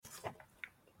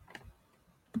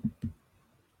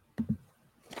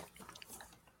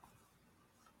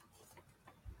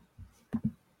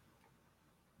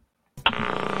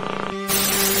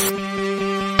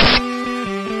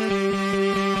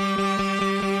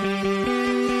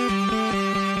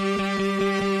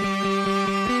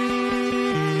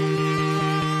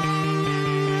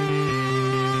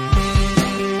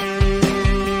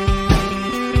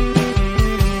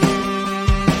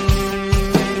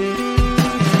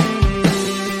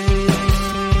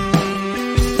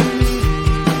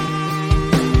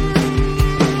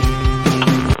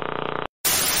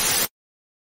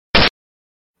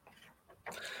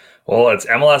Well, it's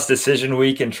MLS decision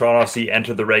week, and Toronto FC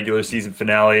enter the regular season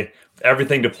finale with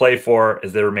everything to play for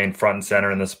as they remain front and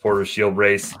center in the Supporters Shield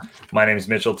race. My name is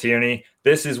Mitchell Tierney.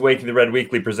 This is Waking the Red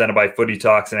Weekly, presented by Footy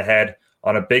Talks, and ahead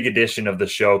on a big edition of the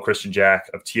show, Christian Jack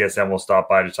of TSM will stop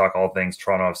by to talk all things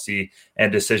Toronto FC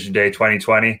and Decision Day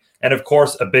 2020. And of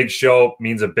course, a big show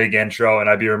means a big intro, and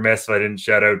I'd be remiss if I didn't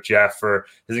shout out Jeff for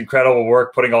his incredible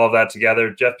work putting all of that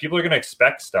together. Jeff, people are going to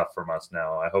expect stuff from us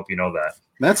now. I hope you know that.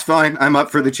 That's fine. I'm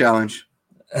up for the challenge.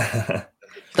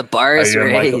 The bar is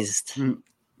raised.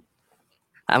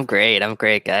 I'm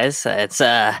great, guys. It's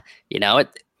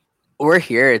we're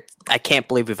here. I can't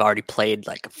believe we've already played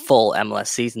like a full MLS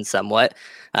season somewhat.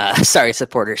 Sorry,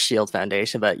 Supporters Shield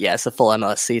Foundation, but yes, a full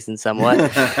MLS season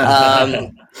somewhat.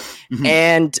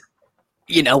 And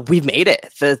we've made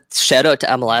it. The shout out to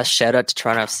MLS, shout out to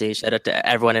Toronto FC, shout out to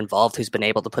everyone involved who's been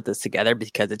able to put this together,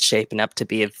 because it's shaping up to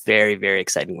be a very, very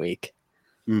exciting week.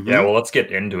 Mm-hmm. Yeah, well, let's get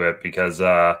into it, because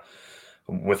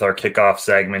with our kickoff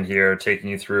segment here, taking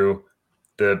you through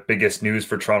the biggest news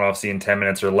for Toronto FC in 10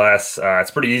 minutes or less. It's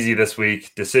pretty easy this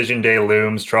week. Decision day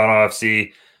looms. Toronto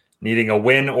FC needing a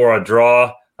win or a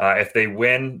draw. If they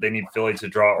win, they need Philly to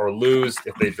draw or lose.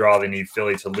 If they draw, they need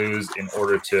Philly to lose in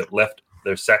order to lift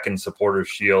their second Supporters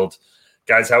Shield.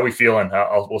 Guys, how are we feeling?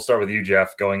 We'll start with you,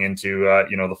 Jeff, going into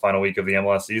the final week of the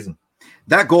MLS season.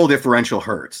 That goal differential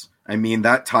hurts. I mean,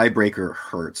 that tiebreaker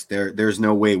hurts. There's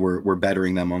no way we're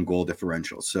bettering them on goal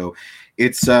differential. So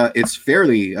it's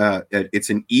fairly it's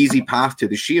an easy path to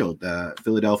the Shield.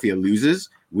 Philadelphia loses,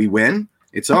 we win,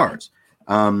 it's ours.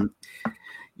 I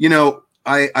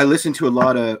listen to a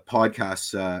lot of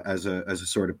podcasts as a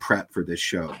sort of prep for this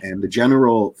show, and the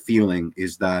general feeling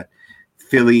is that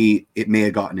Philly, it may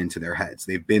have gotten into their heads.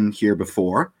 They've been here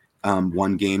before,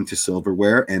 one game to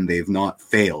silverware, and they've not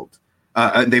failed.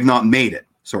 They've not made it.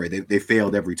 Sorry, they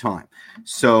failed every time.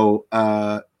 So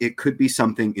it could be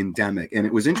something endemic. And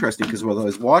it was interesting because while I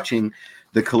was watching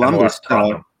the Columbus,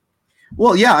 I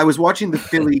was watching the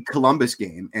Philly-Columbus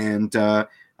game, and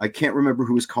I can't remember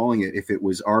who was calling it, if it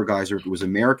was our guys or if it was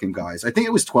American guys. I think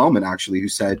it was Twellman, actually, who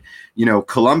said,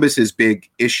 Columbus's big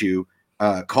issue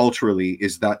culturally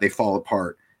is that they fall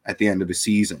apart at the end of the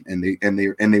season, and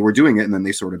they were doing it, and then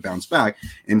they sort of bounced back.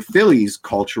 And Philly's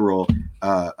cultural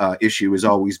issue has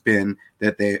always been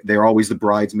that they're always the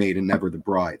bridesmaid and never the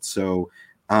bride. So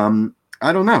I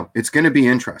don't know. It's going to be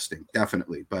interesting,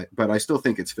 definitely, but I still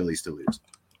think it's Philly's to lose.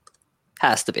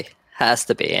 Has to be.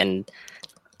 And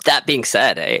that being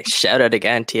said, shout out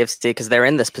again TFC, because they're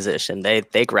in this position.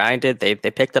 They grinded. They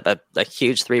picked up a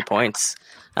huge 3 points.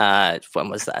 When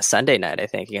was that? Sunday night, I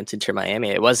think, against Inter Miami.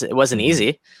 It wasn't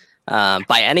easy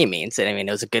by any means. I mean,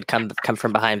 it was a good come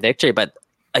from behind victory, but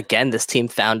again, this team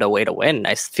found a way to win.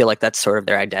 I feel like that's sort of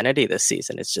their identity this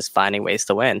season. It's just finding ways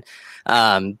to win.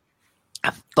 But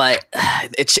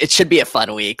it should be a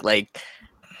fun week. Like,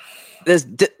 this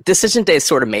decision day is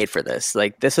sort of made for this.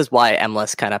 Like, this is why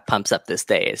MLS kind of pumps up this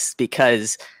day, is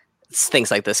because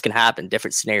things like this can happen.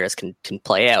 Different scenarios can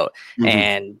play out,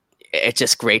 and it's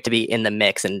just great to be in the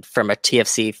mix. And from a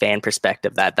TFC fan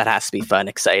perspective, that has to be fun,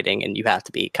 exciting, and you have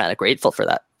to be kind of grateful for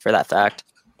that fact.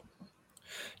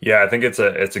 Yeah, I think it's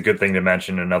a good thing to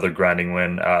mention another grinding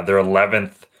win. Their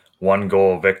 11th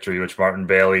one-goal victory, which Martin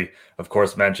Bailey, of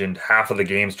course, mentioned. Half of the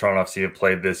games Toronto FC have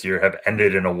played this year have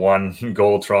ended in a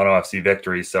one-goal Toronto FC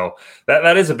victory. So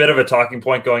that is a bit of a talking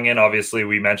point going in. Obviously,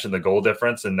 we mentioned the goal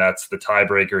difference, and that's the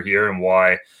tiebreaker here, and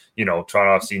why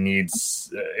Toronto FC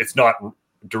needs. It's not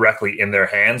directly in their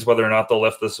hands whether or not they'll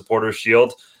lift the Supporters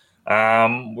Shield. What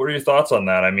are your thoughts on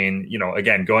that? I mean,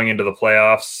 again, going into the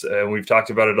playoffs, we've talked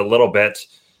about it a little bit.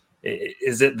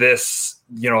 Is it this,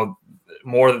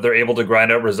 more that they're able to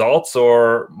grind out results,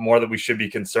 or more that we should be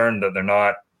concerned that they're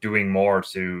not doing more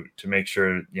to make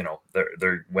sure,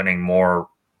 they're winning more,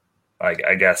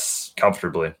 I guess,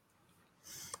 comfortably?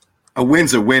 A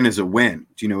win's a win is a win.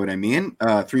 Do you know what I mean?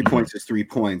 3 points is 3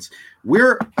 points.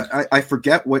 I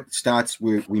forget what stats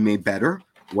we made better,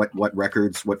 what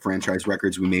records, what franchise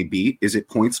records we may beat. Is it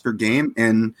points per game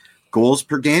and goals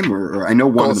per game? Or I know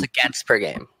one goals against per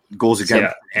game. Goals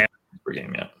against per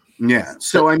game, yeah. Yeah.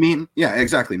 So, I mean, yeah,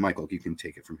 exactly. Michael, you can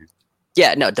take it from here.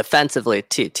 Yeah, no, defensively,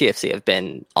 TFC have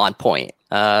been on point.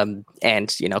 And,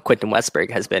 Quentin Westberg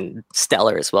has been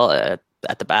stellar as well at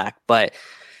the back. But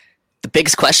the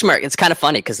biggest question mark, it's kind of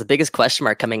funny because the biggest question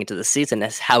mark coming into the season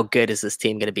is how good is this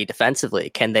team going to be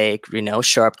defensively? Can they,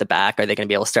 shore up the back? Are they going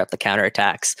to be able to start up the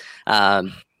counterattacks?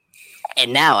 And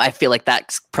now I feel like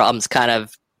that problem's kind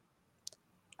of,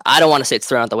 I don't want to say it's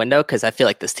thrown out the window, because I feel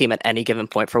like this team at any given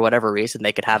point, for whatever reason,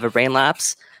 they could have a brain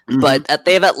lapse. but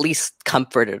they've at least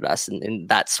comforted us in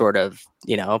that sort of,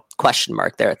 question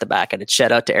mark there at the back. And it's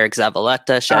shout out to Eric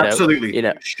Zavaleta. Absolutely.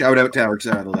 Shout out to Eric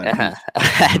Zavaleta.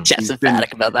 Jeff's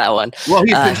emphatic about that one. Well,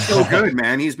 he's been so good,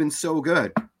 man. He's been so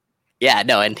good. Yeah,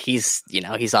 no, and he's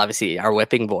obviously our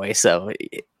whipping boy. So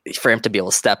for him to be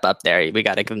able to step up there, we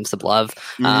got to give him some love.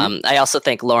 I also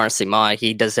think Laurent Ciman,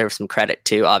 he deserves some credit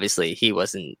too. Obviously, he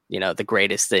wasn't, the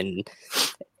greatest in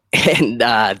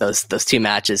those two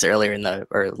matches earlier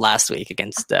or last week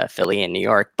against Philly and New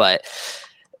York, but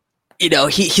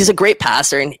he's a great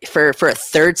passer, and for a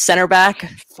third center back,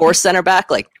 fourth center back,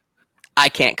 like I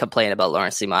can't complain about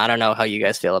Laurent Ciman. I don't know how you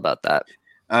guys feel about that.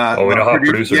 We know how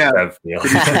producer Kev feels.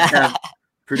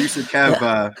 Producer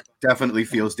Kev definitely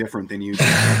feels different than you do.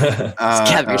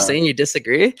 Kev, you're saying you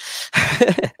disagree?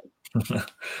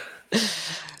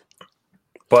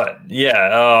 But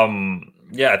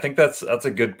I think that's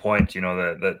a good point.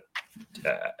 That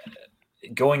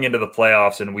going into the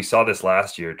playoffs, and we saw this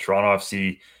last year, Toronto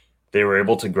FC, they were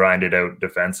able to grind it out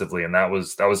defensively, and that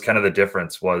was kind of the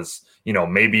difference. Was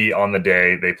maybe on the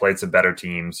day they played some better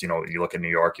teams. You look at New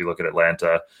York, you look at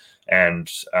Atlanta, and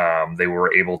they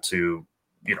were able to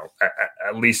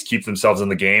at least keep themselves in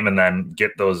the game, and then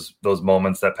get those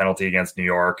moments. That penalty against New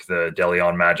York, the De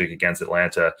Leon magic against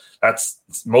Atlanta. That's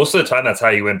most of the time. That's how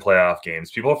you win playoff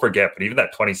games. People forget, but even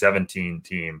that 2017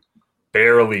 team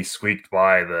barely squeaked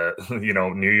by the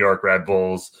New York Red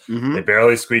Bulls. They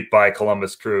barely squeaked by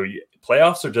Columbus Crew.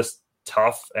 Playoffs are just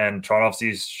tough, and Toronto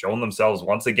FC's shown themselves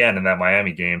once again in that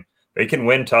Miami game. They can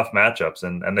win tough matchups,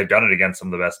 and they've done it against some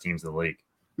of the best teams in the league.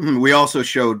 We also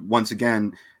showed once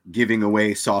again giving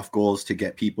away soft goals to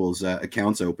get people's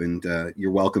accounts opened.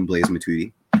 You're welcome, Blaise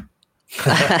Matuidi.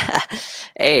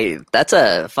 Hey, that's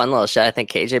a fun little shot. I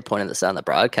think KJ pointed this out on the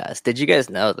broadcast. Did you guys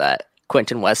know that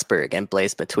Quentin Westberg and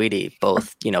Blaise Matuidi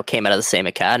both, came out of the same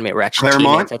academy? We're actually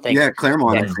Claremont, teammates, I think. Yeah,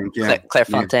 Claremont, I think. Yeah,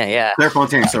 Clairefontaine, yeah.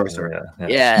 Clairefontaine, sorry.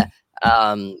 Yeah.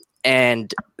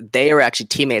 And they were actually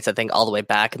teammates, I think, all the way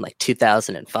back in like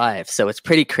 2005. So it's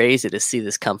pretty crazy to see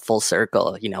this come full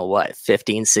circle,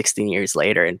 15, 16 years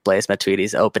later, and Blaise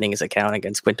Matuidi's opening his account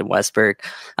against Quentin Westberg.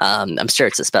 I'm sure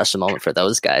it's a special moment for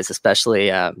those guys, especially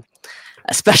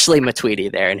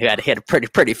Matuidi there, and who had hit a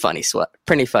pretty funny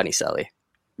Sully.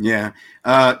 Yeah.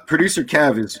 Producer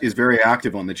Kev is very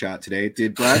active on the chat today.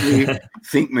 Did Bradley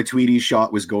think Matuidi's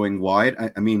shot was going wide?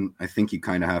 I mean, I think you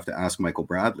kind of have to ask Michael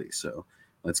Bradley. So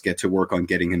let's get to work on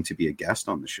getting him to be a guest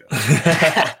on the show.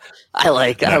 I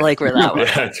like where that was.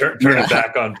 Yeah, turn it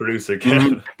back on producer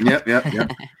Kev. Yep.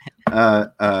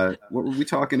 What were we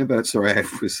talking about? Sorry,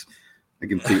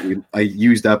 I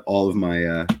used up all of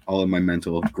my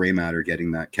mental gray matter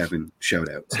getting that Kevin shout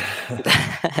out. So.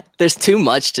 There's too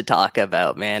much to talk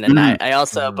about, man. And I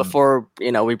also, before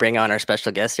we bring on our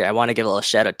special guest here, I want to give a little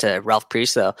shout out to Ralph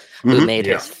Priso, who made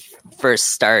his first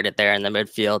start there in the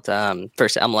midfield,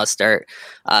 first MLS start,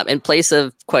 in place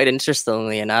of, quite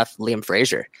interestingly enough, Liam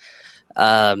Fraser.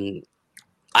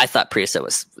 I thought Priso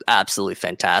was absolutely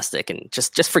fantastic, and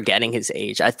just forgetting his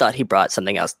age, I thought he brought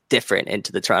something else different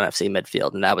into the Toronto FC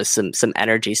midfield, and that was some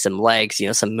energy, some legs,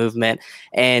 some movement.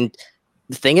 And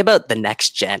the thing about the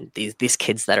next gen, these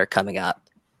kids that are coming up,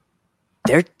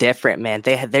 they're different, man.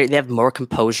 They have more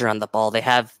composure on the ball. They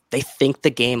think the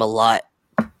game a lot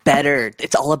better.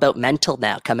 It's all about mental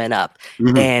now coming up.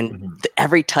 And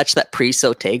every touch that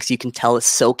Priso takes, you can tell is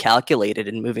so calculated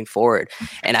and moving forward.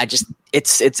 And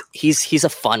he's a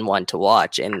fun one to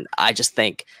watch. And I just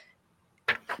think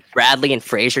Bradley and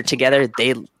Fraser together,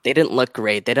 they didn't look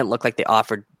great. They didn't look like they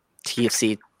offered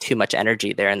TFC too much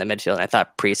energy there in the midfield. And I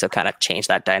thought Priso kind of changed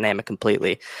that dynamic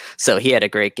completely. So he had a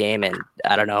great game, and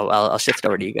I don't know, I'll shift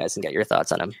over to you guys and get your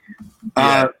thoughts on him.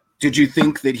 Did you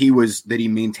think that he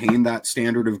maintained that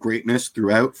standard of greatness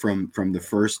throughout from the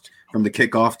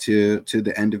kickoff to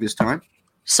the end of his time?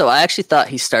 So I actually thought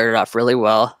he started off really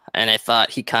well, and I thought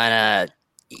he kind of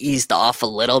eased off a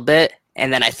little bit,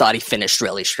 and then I thought he finished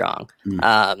really strong.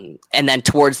 And then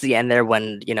towards the end there,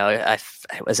 when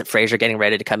was it Fraser getting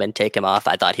ready to come in and take him off,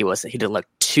 I thought he didn't look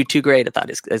too great. I thought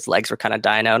his legs were kind of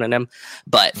dying out on him,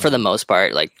 but for the most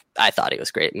part, like, I thought he was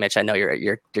great. Mitch, I know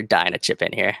you're dying to chip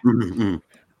in here.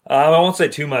 I won't say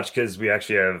too much because we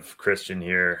actually have Christian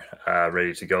here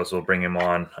ready to go, so we'll bring him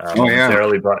on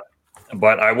momentarily.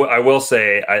 But I will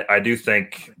say I do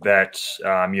think that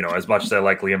as much as I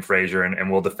like Liam Fraser and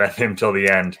we'll defend him till the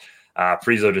end,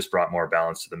 Priso just brought more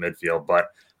balance to the midfield. But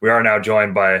we are now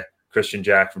joined by Christian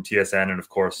Jack from TSN and of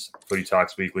course Footy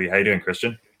Talks Weekly. How you doing,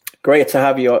 Christian? Great to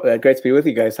have you. Great to be with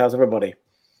you guys. How's everybody?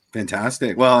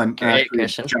 Fantastic. Well, I'm Great, actually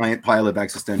Christian. a giant pile of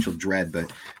existential dread,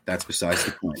 but that's besides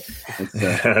the point.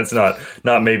 That's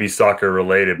not maybe soccer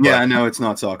related. But yeah, no, it's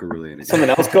not soccer related. Something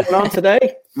else going on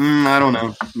today? I don't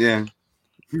know. Yeah.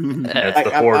 it's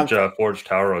the Forge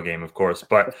Tauro game, of course.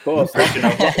 But Of course,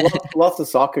 lots of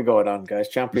soccer going on, guys.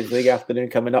 Champions League afternoon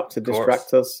coming up to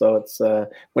distract us. So it's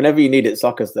whenever you need it,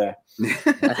 soccer's there.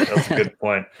 That's a good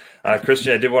point.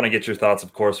 Christian, I did want to get your thoughts.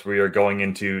 Of course, we are going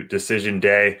into decision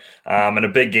day and a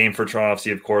big game for Toronto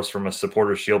FC, of course, from a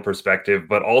supporter shield perspective,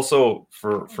 but also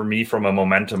for me from a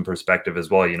momentum perspective as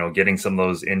well, getting some of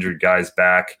those injured guys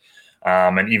back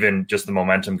and even just the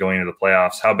momentum going into the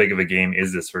playoffs. How big of a game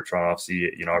is this for Toronto FC,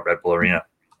 at Red Bull Arena?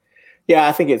 Yeah,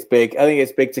 I think it's big. I think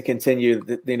it's big to continue,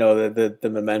 the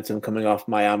momentum coming off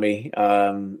Miami.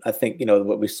 I think,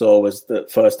 what we saw was the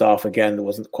first half, again, that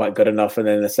wasn't quite good enough. And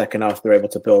then in the second half, they're able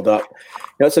to build up.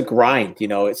 It's a grind,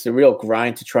 it's a real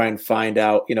grind to try and find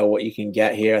out, what you can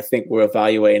get here. I think we're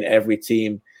evaluating every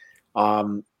team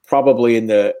probably in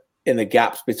the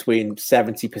gaps between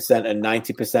 70% and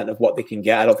 90% of what they can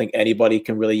get. I don't think anybody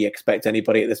can really expect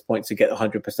anybody at this point to get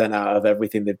 100% out of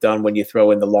everything they've done when you throw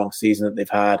in the long season that they've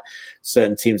had.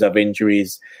 Certain teams have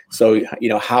injuries. So,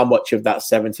 how much of that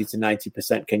 70 to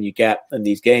 90% can you get in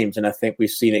these games? And I think we've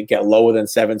seen it get lower than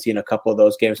 70 in a couple of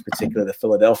those games, particularly the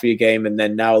Philadelphia game. And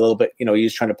then now a little bit, you're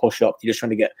just trying to push up. You're just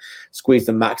trying to squeeze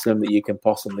the maximum that you can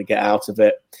possibly get out of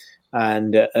it.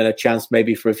 And a chance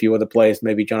maybe for a few other players,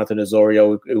 maybe Jonathan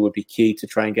Osorio, who would be key to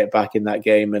try and get back in that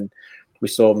game. And we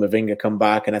saw Mavinga come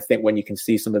back. And I think when you can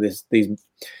see some of these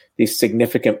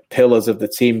significant pillars of the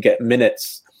team get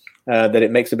minutes, that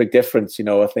it makes a big difference.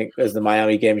 I think as the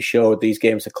Miami game showed, these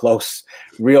games are close,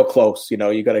 real close.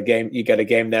 You get a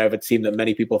game there of a team that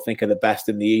many people think are the best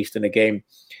in the East, and a game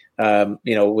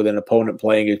with an opponent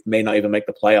playing who may not even make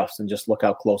the playoffs, and just look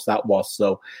how close that was.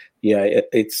 So, yeah,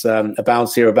 it's a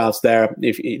bounce here, a bounce there.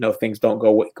 If things don't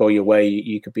go your way,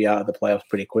 you could be out of the playoffs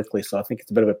pretty quickly. So I think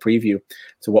it's a bit of a preview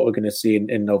to what we're going to see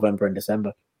in November and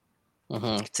December.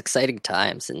 Mm-hmm. It's exciting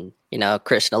times, and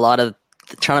Christian, a lot of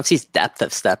the Toronto FC's depth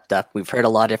have stepped up. We've heard a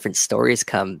lot of different stories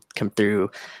come through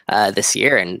this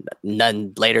year, and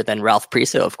none later than Ralph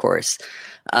Priso, of course.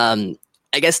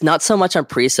 I guess not so much on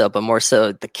Priso, but more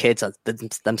so the kids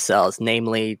themselves,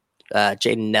 namely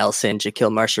Jaden Nelson,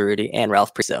 Jaquil Marshall-Rudy, and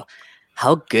Ralph Priso.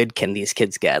 How good can these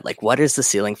kids get? Like, what is the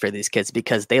ceiling for these kids?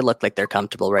 Because they look like they're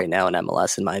comfortable right now in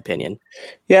MLS, in my opinion.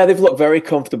 Yeah, they've looked very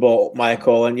comfortable,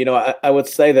 Michael. And, I would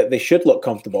say that they should look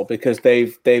comfortable because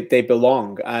they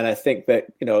belong. And I think that,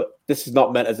 this is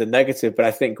not meant as a negative, but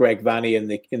I think Greg Vanney and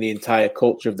the entire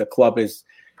culture of the club is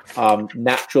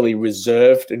naturally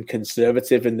reserved and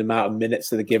conservative in the amount of minutes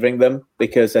that they're giving them,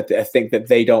 because I think that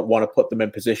they don't want to put them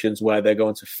in positions where they're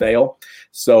going to fail.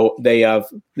 So they have,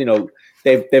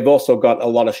 they've also got a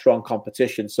lot of strong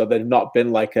competition. So they've not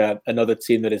been like another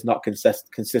team that is not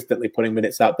consistently putting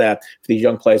minutes out there for these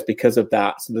young players because of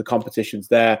that. So the competition's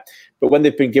there. But when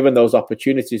they've been given those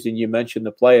opportunities, and you mentioned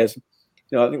the players,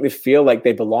 I think they feel like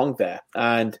they belong there.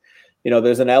 And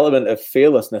there's an element of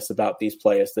fearlessness about these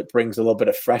players that brings a little bit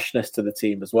of freshness to the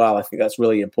team as well. I think that's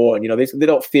really important. They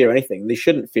don't fear anything. They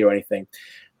shouldn't fear anything.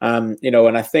 And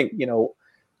I think,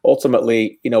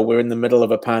 ultimately, we're in the middle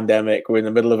of a pandemic. We're in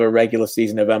the middle of a regular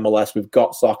season of MLS. We've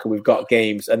got soccer. We've got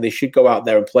games. And they should go out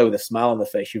there and play with a smile on their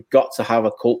face. You've got to have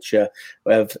a culture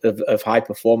of high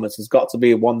performance. It's got to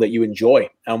be one that you enjoy.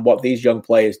 And what these young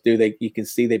players do, you can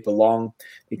see they belong.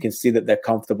 You can see that they're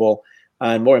comfortable.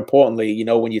 And more importantly,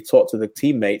 when you talk to the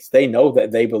teammates, they know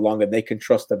that they belong and they can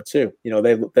trust them too.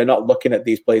 They're not looking at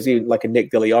these players, even like a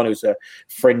Nick DeLeon, who's a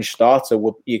fringe starter.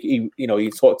 You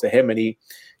talk to him and he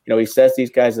says these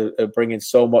guys are bringing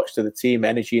so much to the team,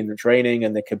 energy in the training,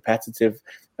 and they're competitive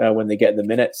when they get the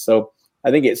minutes. So I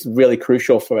think it's really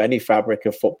crucial for any fabric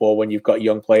of football when you've got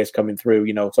young players coming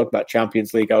through. Talk about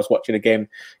Champions League. I was watching a game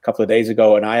a couple of days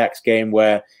ago, an Ajax game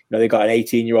where, they got an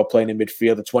 18-year-old playing in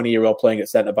midfield, a 20-year-old playing at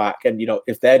centre-back. And,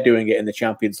 if they're doing it in the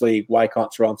Champions League, why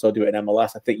can't Toronto do it in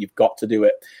MLS? I think you've got to do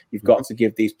it. You've got to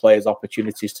give these players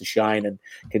opportunities to shine and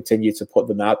continue to put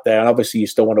them out there. And obviously you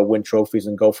still want to win trophies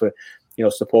and go for,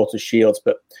 supporters' shields,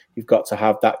 but you've got to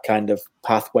have that kind of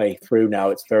pathway through now.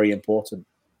 It's very important.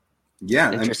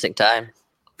 Yeah. Interesting time.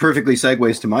 Perfectly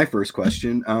segues to my first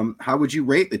question. How would you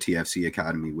rate the TFC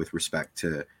Academy with respect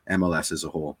to MLS as a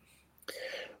whole?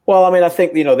 Well, I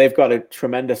think, they've got a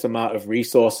tremendous amount of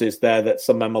resources there that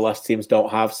some MLS teams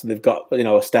don't have. So they've got,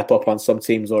 a step up on some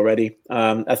teams already.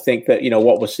 I think that,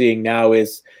 what we're seeing now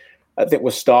is, I think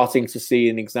we're starting to see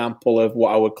an example of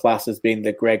what I would class as being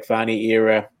the Greg Vanney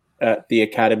era at the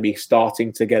academy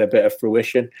starting to get a bit of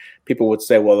fruition. People would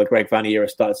say, well, the Greg Vanney era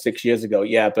started 6 years ago.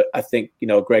 Yeah, but I think,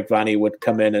 Greg Vanney would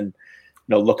come in and,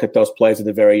 look at those players at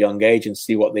a very young age and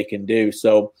see what they can do.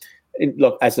 So,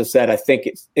 look, as I said, I think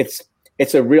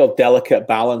it's a real delicate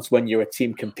balance when you're a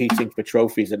team competing for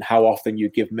trophies and how often you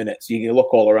give minutes. You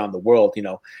look all around the world,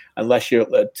 unless you're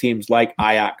teams like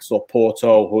Ajax or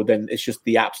Porto, who then it's just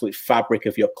the absolute fabric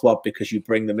of your club because you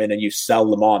bring them in and you sell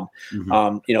them on.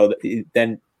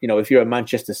 Then, if you're at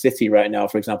Manchester City right now,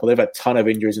 for example, they've had a ton of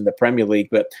injuries in the Premier League,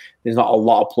 but there's not a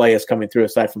lot of players coming through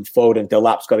aside from Foden.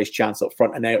 Delap's got his chance up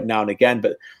front and out now and again,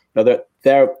 but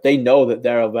they know that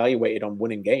they're evaluated on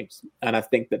winning games. And I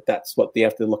think that that's what they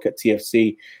have to look at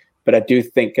TFC. But I do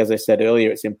think, as I said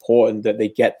earlier, it's important that they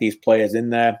get these players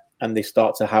in there and they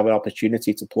start to have an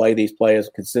opportunity to play these players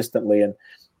consistently. And,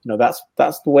 that's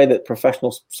the way that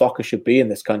professional soccer should be in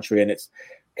this country. And it's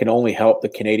can only help the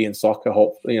Canadian soccer,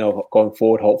 going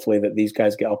forward, hopefully that these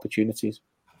guys get opportunities.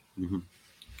 Mm-hmm.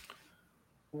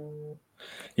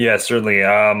 Yeah, certainly.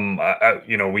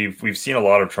 We've seen a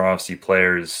lot of Toronto FC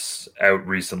players out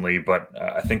recently, but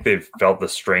I think they've felt the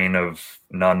strain of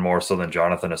none more so than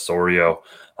Jonathan Osorio.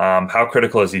 How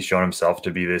critical has he shown himself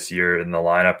to be this year in the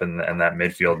lineup and that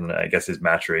midfield, and I guess his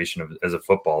maturation as a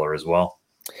footballer as well?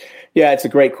 Yeah, it's a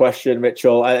great question,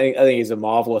 Mitchell. I think he's a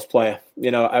marvelous player.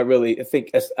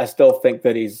 I still think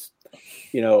that he's,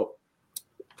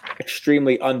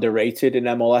 extremely underrated in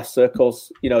MLS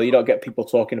circles. You don't get people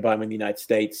talking about him in the United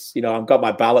States. I've got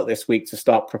my ballot this week to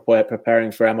start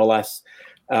preparing for MLS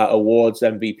awards,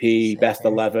 MVP, best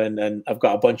 11, and I've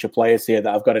got a bunch of players here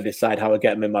that I've got to decide how I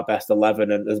get him in my best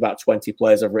 11. And there's about 20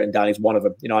 players I've written down. He's one of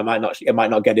them. I might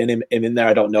not get him in there.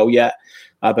 I don't know yet,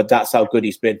 but that's how good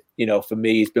he's been. For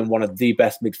me, he's been one of the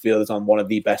best midfielders on one of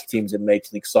the best teams in Major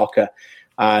League Soccer,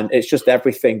 and it's just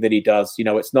everything that he does.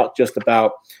 It's not just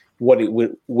about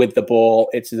with the ball,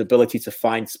 it's his ability to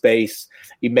find space.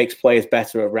 He makes players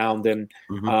better around him.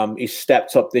 Mm-hmm. He's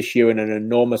stepped up this year in an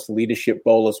enormous leadership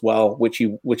role as well,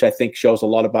 which I think shows a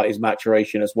lot about his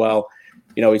maturation as well.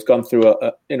 He's gone through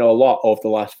a lot over the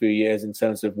last few years in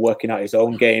terms of working out his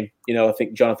own game. I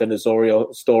think Jonathan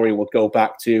Osorio's story would go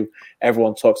back to,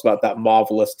 everyone talks about that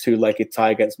marvelous two-legged tie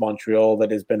against Montreal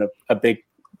that has been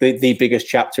the biggest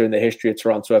chapter in the history of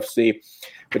Toronto FC.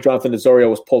 But Jonathan Osorio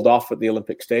was pulled off at the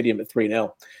Olympic Stadium at 3-0.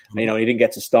 Mm-hmm. He didn't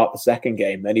get to start the second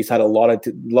game, and he's had a lot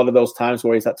of those times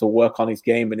where he's had to work on his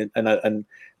game and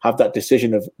have that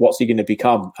decision of what's he going to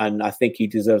become. And I think he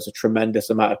deserves a tremendous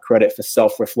amount of credit for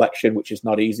self-reflection, which is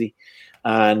not easy.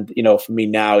 And for me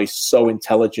now, he's so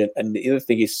intelligent, and the other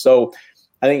thing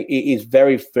I think he's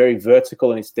very, very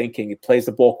vertical in his thinking. He plays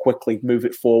the ball quickly, move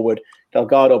it forward.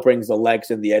 Delgado brings the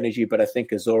legs and the energy, but I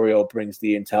think Osorio brings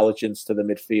the intelligence to the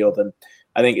midfield, and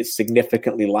I think it's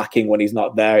significantly lacking when he's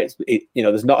not there.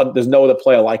 There's no other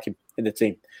player like him in the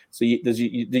team. So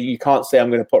you can't say I'm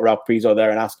going to put Ralph Pizzo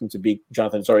there and ask him to be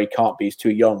Jonathan Osorio. He can't be. He's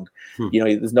too young.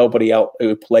 There's nobody else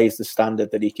who plays the standard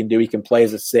that he can do. He can play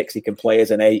as a 6. He can play as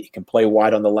an 8. He can play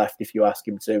wide on the left if you ask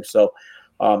him to. So.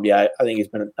 I think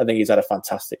he's had a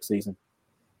fantastic season.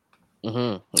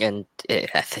 Mm-hmm. And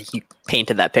I think you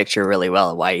painted that picture really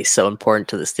well, why he's so important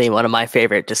to this team. One of my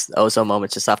favorite just Ozo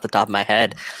moments just off the top of my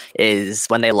head is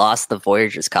when they lost the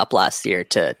Voyageurs Cup last year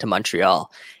to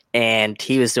Montreal, and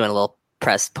he was doing a little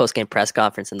post-game press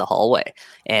conference in the hallway,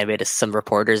 and we had some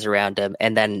reporters around him,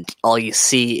 and then all you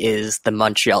see is the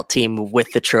Montreal team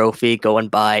with the trophy going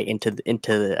by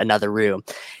into another room,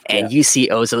 and you see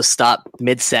Ozo stop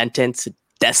mid-sentence,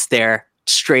 dead stare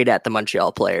straight at the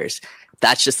Montreal players.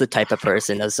 That's just the type of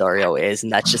person Osorio is,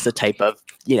 and that's just the type of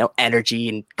energy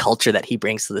and culture that he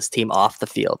brings to this team off the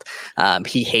field.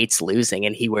 He hates losing,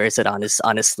 and he wears it on his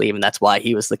sleeve, and that's why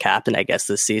he was the captain, I guess,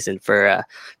 this season for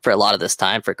a lot of this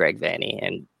time for Greg Vanney.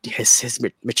 And his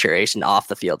maturation off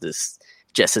the field is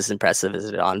just as impressive as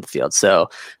it on the field.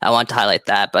 So I want to highlight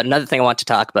that. But another thing I want to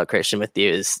talk about, Christian, with you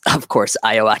is, of course,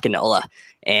 Ayo Akinola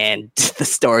and the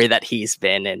story that he's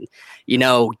been. And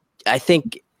I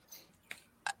think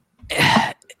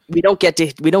we don't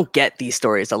get these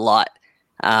stories a lot,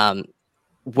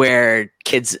 where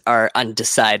kids are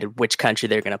undecided which country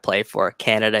they're going to play for,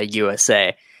 Canada,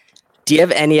 USA. Do you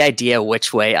have any idea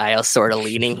which way Ayo's sort of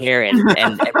leaning here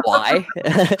and why?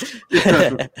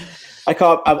 I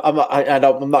can't.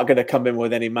 I'm not going to come in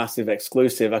with any massive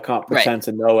exclusive. I can't pretend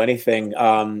to know anything.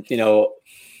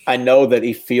 I know that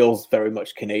he feels very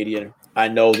much Canadian. I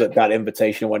know that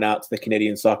invitation went out to the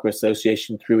Canadian Soccer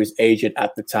Association through his agent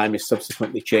at the time. He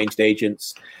subsequently changed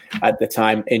agents at the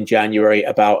time in January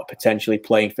about potentially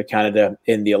playing for Canada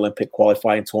in the Olympic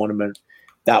qualifying tournament.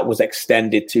 That was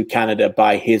extended to Canada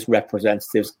by his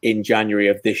representatives in January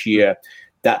of this year.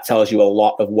 that tells you a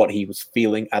lot of what he was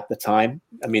feeling at the time.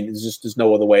 I mean, there's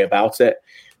no other way about it.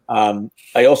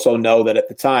 I also know that at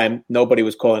the time, nobody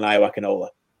was calling Ayo Akinola.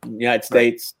 United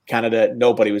States, Canada,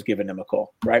 nobody was giving him a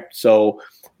call, right? So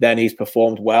then he's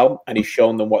performed well and he's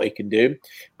shown them what he can do.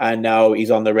 And now he's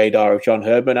on the radar of John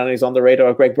Herdman and he's on the radar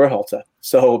of Greg Berhalter.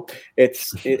 So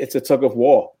it's a tug of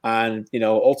war. And,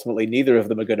 ultimately neither of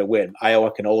them are going to win.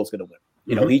 Ayo Akinola is going to win.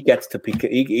 He gets to pick,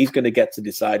 he's going to get to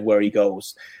decide where he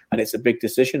goes. And it's a big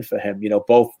decision for him.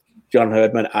 Both John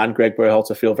Herdman and Greg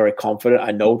Berhalter feel very confident.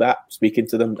 I know that, speaking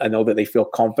to them, I know that they feel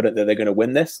confident that they're going to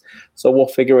win this. So we'll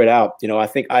figure it out. I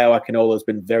think Ayo Akinola has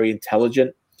been very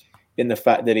intelligent in the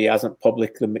fact that he hasn't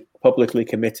publicly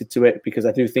committed to it, because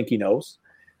I do think he knows.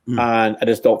 And I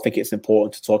just don't think it's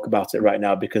important to talk about it right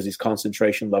now, because his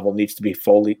concentration level needs to be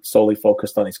solely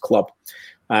focused on his club.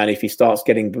 And if he starts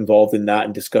getting involved in that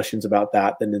and discussions about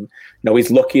that, then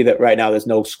he's lucky that right now there's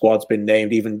no squad's been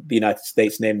named. Even the United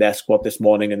States named their squad this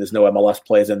morning, and there's no MLS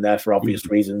players in there for obvious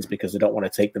reasons, because they don't want to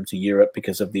take them to Europe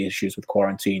because of the issues with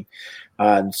quarantine.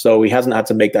 And so he hasn't had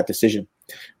to make that decision.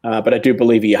 But I do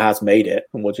believe he has made it,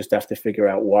 and we'll just have to figure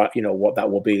out what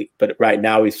that will be. But right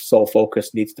now his sole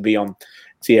focus needs to be on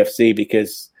TFC,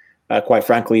 because quite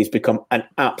frankly, he's become an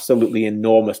absolutely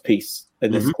enormous piece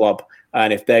in this club.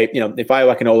 And if Ayo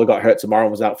Akinola got hurt tomorrow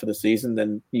and was out for the season,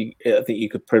 then I think you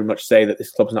could pretty much say that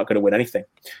this club's not going to win anything.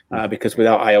 Because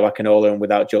without Ayo Akinola and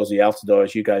without Josie Altidore,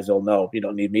 as you guys all know, you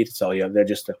don't need me to tell you, they're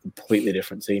just a completely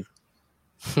different team.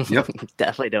 Yep.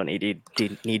 Definitely don't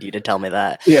need you to tell me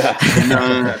that. Yeah.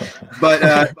 No.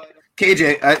 But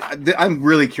KJ, I'm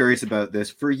really curious about this.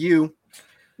 For you,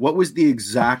 what was the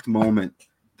exact moment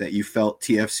that you felt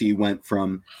TFC went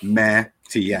from meh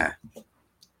to yeah?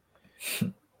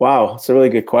 Wow, it's a really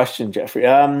good question, Jeffrey.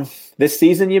 This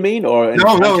season, you mean, or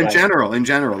no? In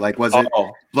general, like, was it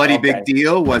bloody big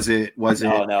deal? Was it? No,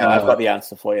 I've got the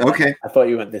answer for you. Okay, I thought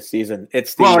you meant this season.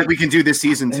 We can do this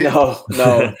season too.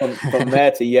 No, from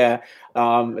there to yeah.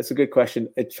 It's a good question.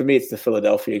 For me, it's the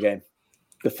Philadelphia game,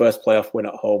 the first playoff win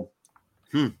at home.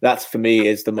 That's, for me,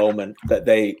 is the moment that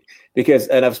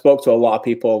and I've spoke to a lot of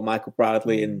people, Michael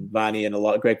Bradley and Vanny and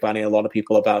Greg Vanny, and a lot of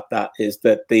people about that, is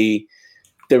that the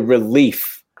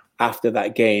relief after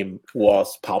that game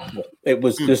was palpable. It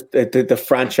was just the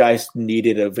franchise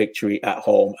needed a victory at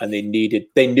home, and they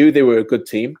knew they were a good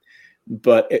team,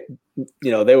 but it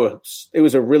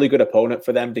was a really good opponent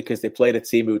for them, because they played a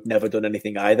team who'd never done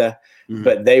anything either.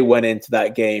 But they went into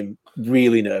that game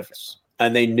really nervous,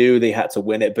 and they knew they had to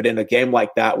win it. But in a game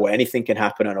like that, where anything can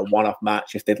happen in a one-off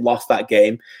match, if they'd lost that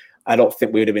game, I don't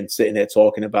think we would have been sitting here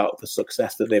talking about the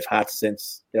success that they've had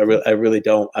since. I really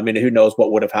don't. I mean, who knows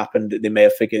what would have happened? They may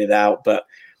have figured it out, but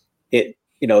it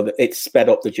sped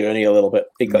up the journey a little bit.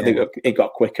 It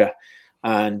got quicker,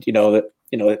 and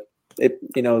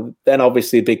then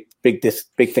obviously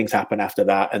big things happen after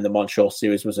that, and the Montreal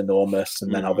series was enormous,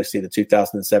 and then obviously the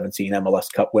 2017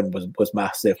 MLS Cup win was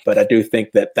massive. But I do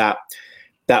think that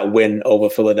win over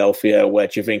Philadelphia, where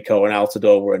Giovinco and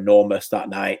Altidore were enormous that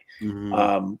night,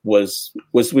 was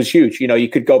huge. You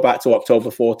could go back to October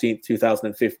 14th,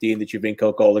 2015, the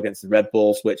Giovinco goal against the Red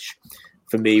Bulls, which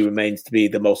for me remains to be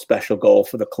the most special goal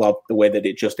for the club, the way that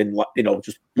it just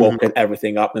woke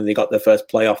everything up and they got their first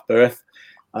playoff berth.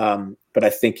 But I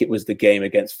think it was the game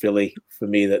against Philly for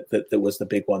me that was the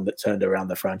big one that turned around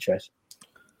the franchise.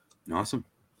 Awesome.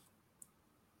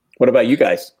 What about you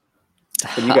guys?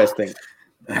 What do you guys think?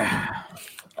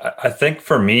 I think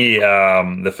for me,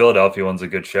 the Philadelphia one's a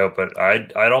good shout, but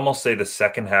I'd almost say the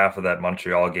second half of that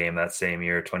Montreal game that same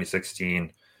year,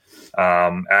 2016,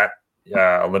 at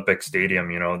Olympic Stadium,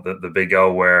 the Big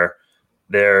O, where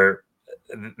they're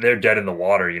dead in the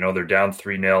water. They're down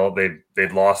 3-0.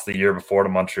 They'd lost the year before to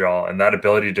Montreal, and that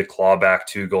ability to claw back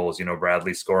 2 goals,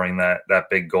 Bradley scoring that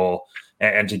big goal,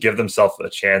 and to give themselves a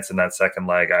chance in that second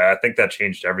leg. I think that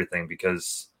changed everything,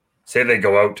 because say they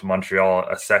go out to Montreal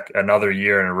another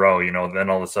year in a row, then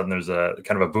all of a sudden there's a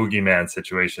kind of a boogeyman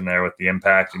situation there with the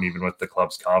impact and even with the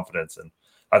club's confidence. And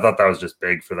I thought that was just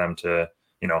big for them to,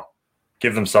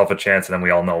 give themselves a chance. And then we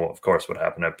all know, of course, what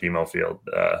happened at BMO Field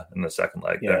in the second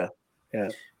leg.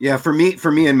 Yeah. For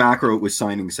me in macro, it was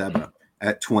signing Seba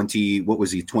at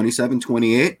 27,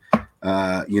 28.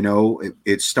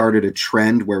 It started a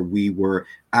trend where we were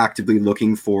actively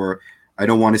looking for, I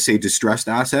don't want to say distressed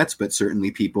assets, but certainly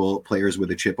players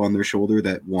with a chip on their shoulder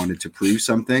that wanted to prove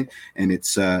something. And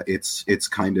it's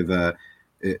kind of an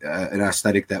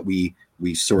aesthetic that we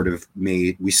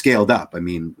scaled up. I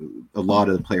mean, a lot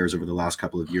of the players over the last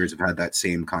couple of years have had that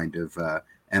same kind of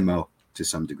MO to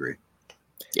some degree.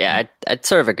 Yeah, I'd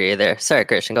sort of agree there. Sorry,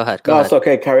 Christian, go ahead. No, it's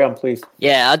okay. Carry on, please.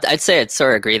 Yeah, I'd say I'd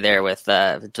sort of agree there with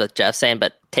what Jeff's saying,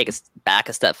 but take us back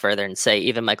a step further and say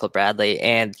even Michael Bradley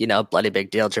and, bloody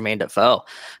big deal, Jermaine Defoe.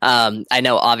 I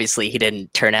know obviously he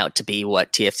didn't turn out to be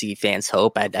what TFC fans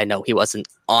hope. I know he wasn't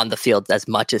on the field as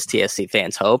much as TFC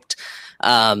fans hoped.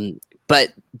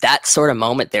 But that sort of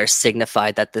moment there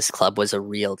signified that this club was a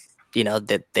real,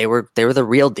 that they were the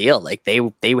real deal. Like they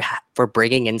were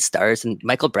bringing in stars, and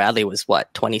Michael Bradley was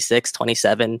 26,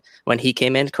 27 when he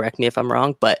came in. Correct me if I'm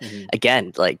wrong, but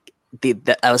again, like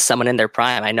I was someone in their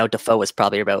prime. I know Defoe was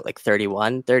probably about like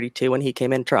 31, 32 when he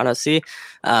came in Toronto FC.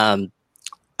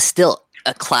 Still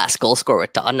a class goal scorer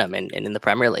with Tottenham and in the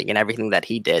Premier League and everything that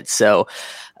he did. So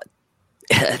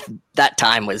that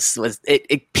time was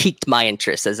it piqued my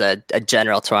interest as a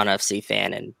general Toronto FC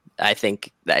fan, and I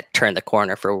think that turned the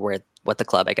corner for what the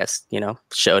club, I guess,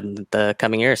 showed in the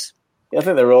coming years. Yeah, I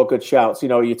think they're all good shouts.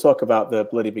 You talk about the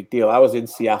bloody big deal. I was in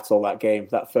Seattle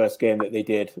that first game that they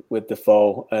did with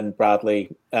Defoe and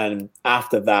Bradley. And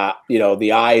after that,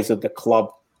 the eyes of the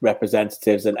club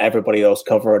representatives and everybody else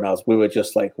covering us, we were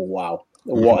just like, wow,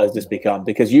 what has this become?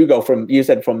 Because you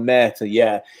said from meh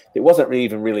to it wasn't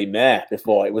even really meh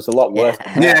before. It was a lot worse.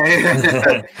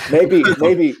 maybe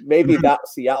that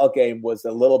Seattle game was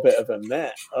a little bit of a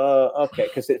meh. Okay,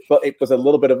 because it was a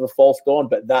little bit of a false dawn,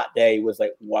 but that day was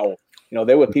like, wow.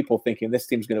 There were people thinking this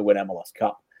team's going to win MLS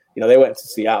Cup. They went to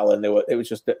Seattle and it was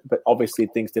just, but obviously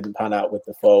things didn't pan out with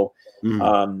Defoe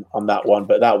on that one.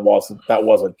 But that was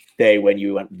a day when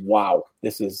you went, wow,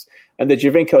 this is, and the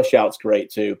Giovinco shout's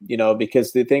great too,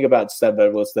 because the thing about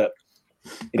Seba was that,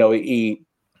 he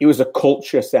was a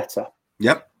culture setter.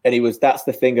 Yep. And that's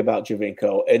the thing about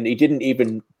Giovinco. And he didn't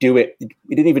even do it.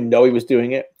 He didn't even know he was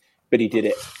doing it, but he did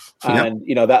it. And,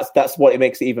 that's what it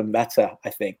makes it even better, I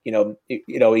think.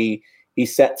 He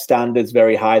set standards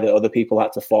very high that other people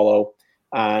had to follow,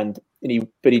 but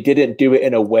he didn't do it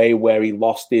in a way where he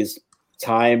lost his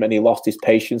time and he lost his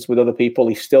patience with other people.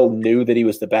 He still knew that he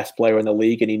was the best player in the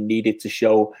league, and he needed to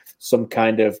show some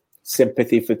kind of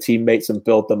sympathy for teammates and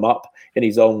build them up in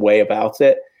his own way about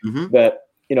it. But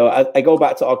I go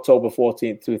back to October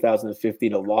 14th,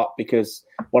 2015 a lot, because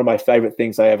one of my favorite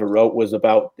things I ever wrote was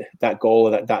about that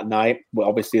goal that night. Well,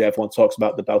 obviously everyone talks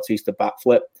about the Bautista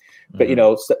backflip. But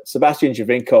Sebastian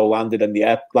Giovinco landed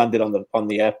on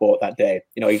the airport that day.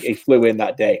 He flew in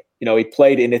that day. He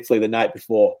played in Italy the night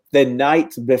before, and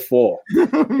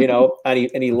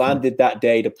he landed that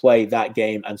day to play that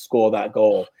game and score that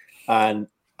goal. And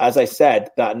as I said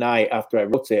that night after I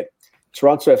wrote it,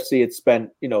 Toronto FC had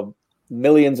spent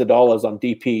millions of dollars on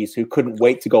DPs who couldn't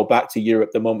wait to go back to Europe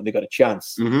the moment they got a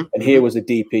chance. And here was a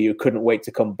DP who couldn't wait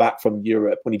to come back from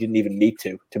Europe when he didn't even need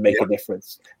to make a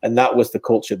difference. And that was the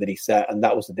culture that he set, and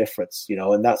that was the difference,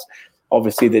 and that's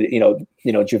obviously that,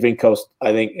 Giovinco,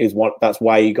 I think that's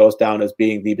why he goes down as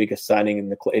being the biggest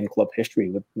signing in club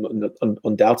history,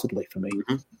 undoubtedly for me.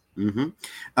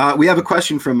 We have a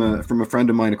question from a friend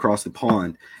of mine across the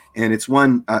pond, and it's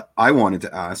one I wanted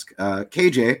to ask.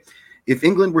 KJ, if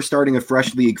England were starting a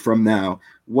fresh league from now,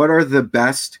 what are the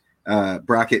best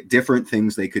bracket different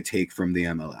things they could take from the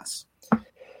MLS?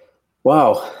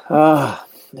 Wow.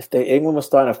 If England was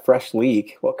starting a fresh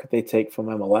league, what could they take from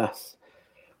MLS?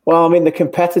 Well, I mean, the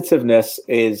competitiveness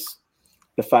is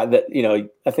the fact that,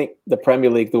 I think the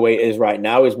Premier League, the way it is right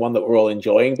now, is one that we're all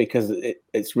enjoying because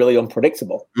it's really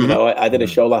unpredictable. I did a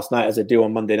show last night, as I do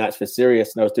on Monday nights for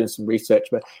Sirius, and I was doing some research.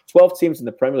 But 12 teams in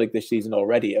the Premier League this season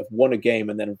already have won a game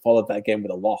and then followed that game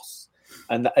with a loss.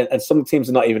 And some teams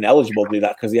are not even eligible to do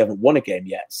that because they haven't won a game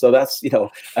yet. So that's,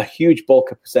 a huge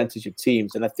bulk of percentage of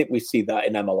teams. And I think we see that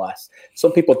in MLS.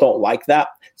 Some people don't like that.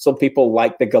 Some people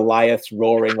like the Goliaths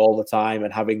roaring all the time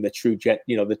and having the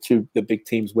big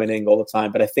teams winning all the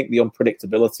time. But I think the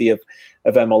unpredictability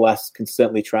of MLS can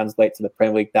certainly translate to the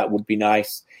Premier League. That would be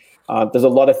nice. There's a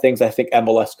lot of things I think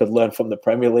MLS could learn from the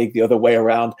Premier League the other way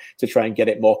around to try and get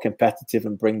it more competitive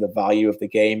and bring the value of the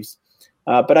games.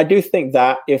 But I do think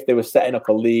that if they were setting up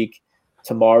a league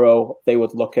tomorrow, they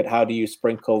would look at how do you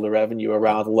sprinkle the revenue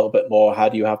around a little bit more? How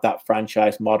do you have that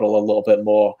franchise model a little bit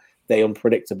more? The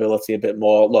unpredictability a bit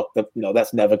more. Look,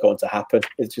 that's never going to happen.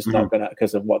 It's just not going to,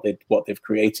 because of what they've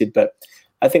created. But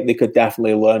I think they could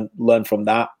definitely learn from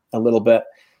that a little bit.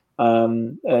 I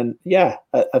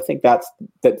think that's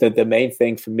the main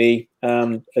thing for me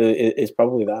is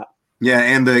probably that. Yeah,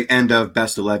 and the end of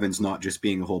best 11's not just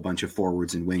being a whole bunch of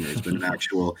forwards and wingers, but an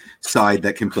actual side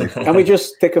that can play. Can we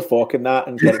just stick a fork in that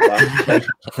and get it done? Like,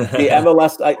 the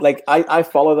MLS, I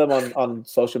follow them on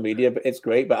social media, but it's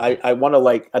great. But I want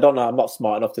to I don't know, I'm not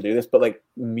smart enough to do this, but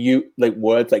mute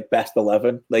words like best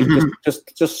 11,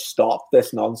 just stop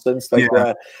this nonsense.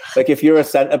 If you're a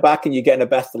centre back and you're getting a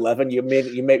best 11, you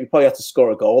probably have to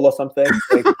score a goal or something.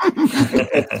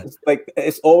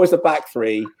 It's always a back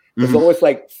three. There's always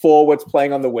forwards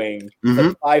playing on the wing.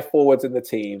 There's 5 forwards in the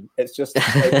team. It's just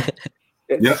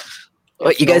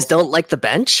What, you guys don't like the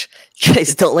bench? You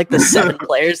guys don't like the 7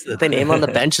 players that they name on the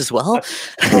bench as well?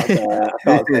 I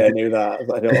can't say I knew that.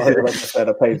 Like I said,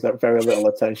 I paid very little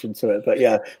attention to it. But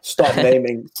yeah, stop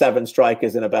naming 7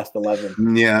 strikers in a best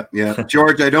 11. Yeah.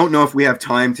 George, I don't know if we have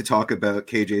time to talk about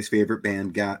KJ's favorite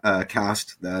band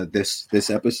cast this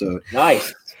episode.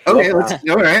 Nice. Okay,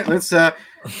 let's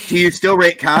do you still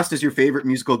rate Cast as your favorite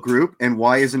musical group, and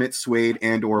why isn't it Suede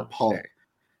and or Pulp?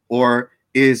 Or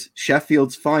is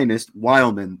Sheffield's finest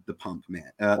Wildman the Pump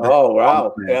Man?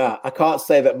 Wow. Yeah, I can't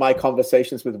say that my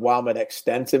conversations with Wildman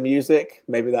extend to music.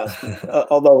 Maybe that's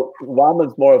although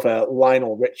Wildman's more of a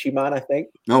Lionel Richie man, I think.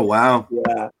 Oh wow.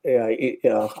 Yeah. I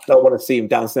don't want to see him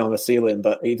dancing on the ceiling,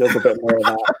 but he does a bit more of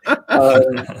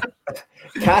that.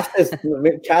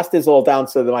 Cast is all down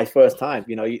to my first time.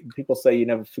 People say you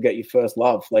never forget your first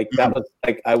love. That was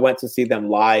I went to see them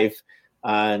live,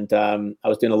 and I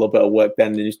was doing a little bit of work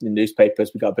then in the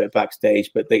newspapers. We got a bit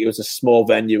backstage, but it was a small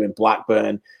venue in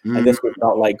Blackburn, and this was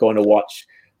not like going to watch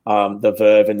the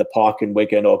Verve in the park in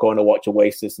Wigan or going to watch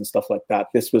Oasis and stuff like that.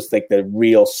 This was the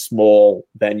real small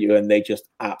venue, and they just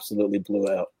absolutely blew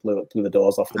the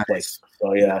doors off the place.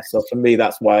 So yeah, so for me,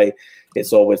 that's why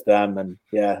it's always them. And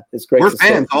yeah, it's great. We're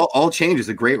fans. All Change is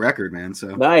a great record, man. So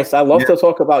nice. I love to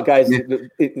talk about guys.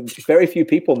 Yeah. Very few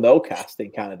people know Cast in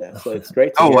Canada, so it's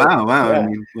great. Wow. Yeah. I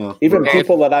mean, even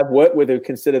people that I've worked with who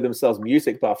consider themselves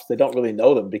music buffs, they don't really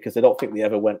know them because they don't think they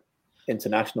ever went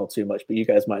international too much, but you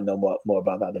guys might know more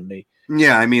about that than me.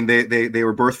 Yeah, I mean they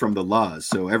were birthed from the Laws,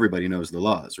 so everybody knows the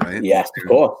Laws, right? Yes, of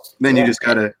course. Then you just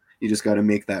gotta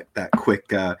make that quick.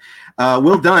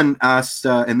 Will Dunn asked,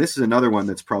 and this is another one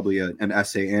that's probably an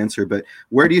essay answer, but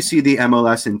where do you see the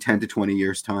MLS in 10 to 20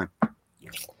 years time?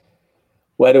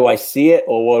 Where do I see it,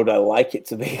 or what would I like it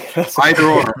to be?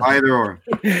 Either or.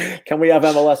 Can we have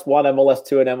MLS 1, MLS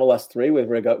 2, and MLS 3 with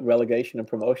relegation and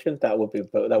promotion? That would be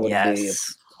be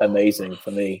amazing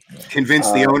for me.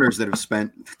 Convince the owners that have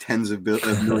spent tens of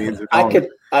millions of dollars.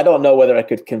 I don't know whether I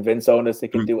could convince owners they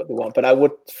can do what they want, but I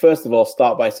would first of all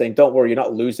start by saying, don't worry, you're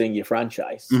not losing your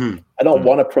franchise. I don't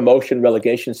want a promotion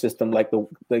relegation system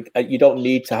you don't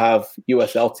need to have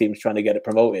USL teams trying to get it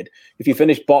promoted. If you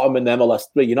finish bottom in the MLS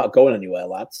 3, you're not going anywhere,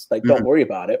 lads. Don't worry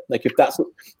about it.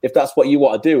 If that's what you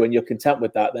want to do and you're content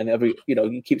with that, then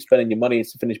you keep spending your money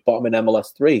to finish bottom in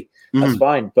MLS 3. That's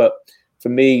fine. But for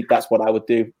me, that's what I would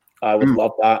do. I would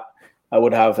love that. I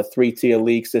would have a 3-tier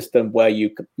league system where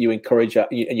you encourage and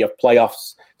you have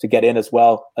playoffs to get in as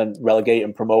well, and relegate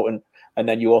and promote, and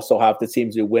then you also have the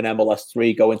teams who win MLS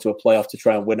 3 go into a playoff to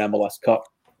try and win MLS Cup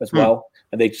as well,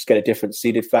 and they just get a different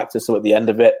seeded factor. So at the end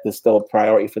of it, there's still a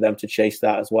priority for them to chase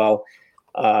that as well.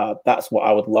 That's what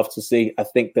I would love to see. I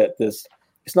think that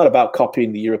it's not about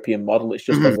copying the European model. It's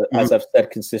just as I've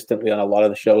said consistently on a lot of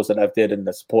the shows that I've did, and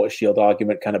the Supporters Shield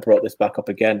argument kind of brought this back up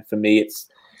again. For me, it's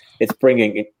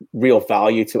bringing real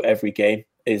value to every game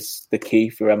is the key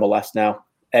for MLS now.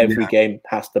 Every game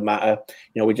has to matter.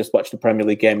 We just watched the Premier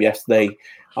League game yesterday.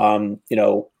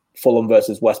 Fulham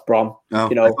versus West Brom. I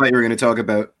thought you were going to talk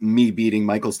about me beating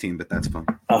Michael's team, but that's fine.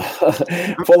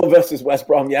 Fulham versus West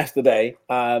Brom yesterday.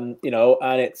 And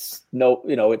it's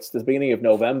it's the beginning of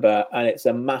November, and it's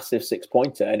a massive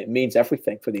 6-pointer, and it means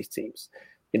everything for these teams.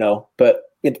 But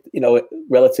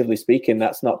relatively speaking,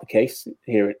 that's not the case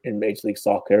here in Major League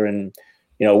Soccer. And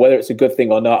whether it's a good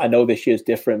thing or not, I know this year's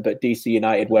different. But DC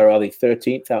United, where are they?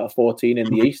 13th out of 14 in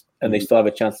the East, and they still have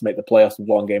a chance to make the playoffs with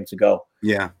 1 game to go.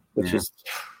 Yeah, which is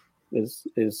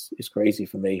crazy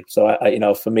for me. So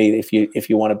I for me, if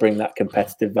you want to bring that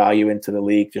competitive value into the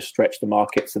league, just stretch the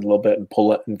markets a little bit and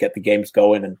pull it and get the games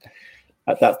going. And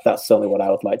that's certainly what I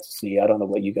would like to see. I don't know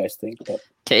what you guys think, but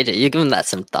KJ, you give him that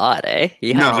some thought, eh?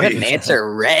 You have an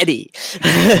answer ready.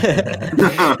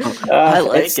 I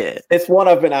like it. It's one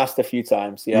I've been asked a few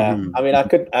times. Yeah, I mean,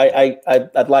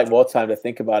 I'd like more time to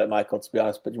think about it, Michael, to be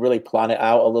honest, but really plan it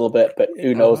out a little bit. But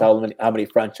who knows how many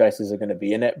franchises are going to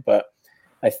be in it? But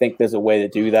I think there's a way to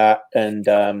do that, and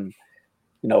I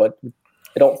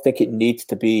don't think it needs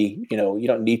to be. You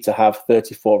don't need to have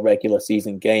 34 regular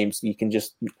season games. You can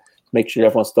just make sure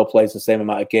everyone still plays the same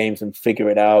amount of games and figure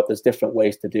it out. There's different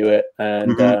ways to do it.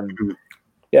 And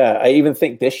I even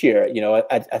think this year,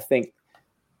 I think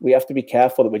we have to be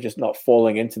careful that we're just not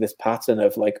falling into this pattern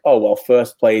of like, oh, well,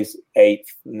 first plays 8th,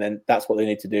 and then that's what they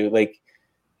need to do. Like,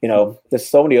 there's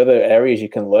so many other areas you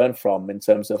can learn from in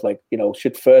terms of like,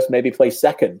 should first maybe play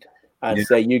second and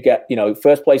say you get,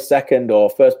 first place second or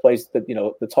first place,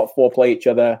 the top 4 play each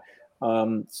other.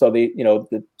 So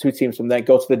the 2 teams from there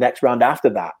go to the next round after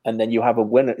that, and then you have a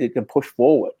winner. It can push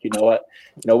forward. You know what?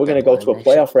 We're going to go to a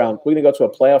playoff round. We're going to go to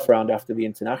a playoff round after the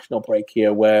international break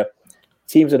here, where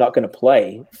teams are not going to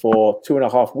play for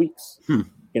 2.5 weeks.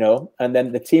 And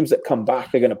then the teams that come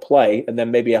back are going to play, and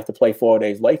then maybe have to play 4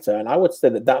 days later. And I would say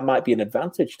that might be an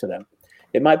advantage to them.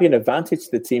 It might be an advantage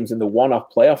to the teams in the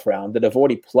one-off playoff round that have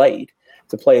already played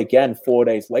to play again 4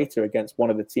 days later against one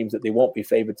of the teams that they won't be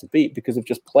favored to beat because they've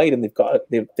just played and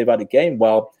they've had a game.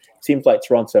 Well, teams like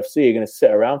Toronto FC are going to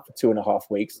sit around for 2.5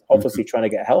 weeks, obviously trying to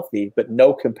get healthy, but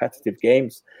no competitive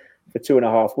games for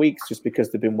 2.5 weeks just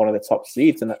because they've been one of the top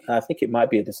seeds. And I think it might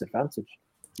be a disadvantage.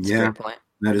 Yeah,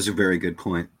 that is a very good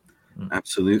point.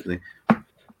 Absolutely.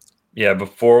 Yeah,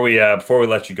 before we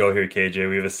let you go here, KJ,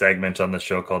 we have a segment on the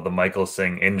show called the Michael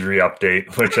Singh Injury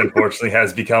Update, which unfortunately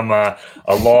has become a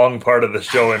long part of the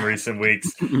show in recent weeks.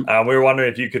 We were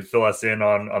wondering if you could fill us in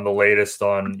on the latest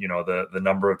on the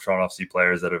number of Toronto FC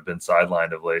players that have been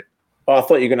sidelined of late. Oh, I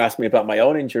thought you were going to ask me about my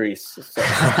own injuries. So.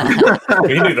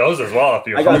 We can do those as well if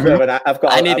you want.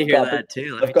 I need to hear that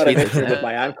too. I've got an injury with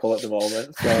my ankle at the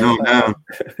moment. So,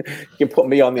 you can put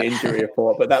me on the injury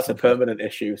report, but that's a permanent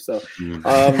issue. So,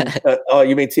 oh,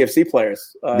 you mean TFC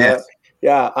players? Yes.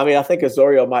 Yeah, I mean, I think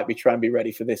Osorio might be trying to be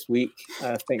ready for this week.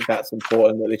 I think that's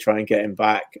important that they try and get him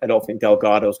back. I don't think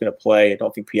Delgado's going to play. I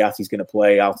don't think Piatti's going to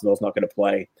play. Altidor's not going to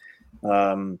play.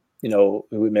 Who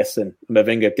we're missing.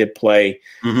 Mavinga did play.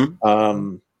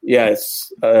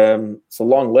 It's a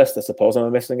long list, I suppose. Am I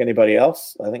missing anybody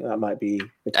else? I think that might be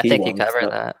the key ones. I think you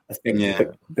covered that. I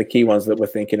think the key ones that we're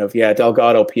thinking of. Yeah,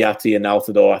 Delgado, Piatti, and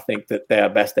Altidore. I think that their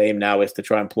best aim now is to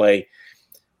try and play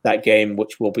that game,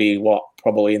 which will be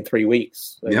probably in 3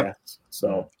 weeks.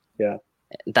 So, yeah.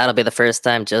 That'll be the first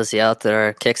time Josie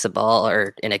Altidore kicks a ball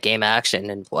or in a game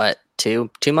action in 2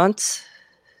 months?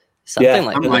 Something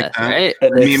like that, right? I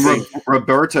mean,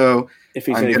 Roberto, if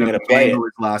he's even going to play his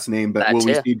last name, but will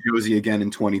we see Josie again in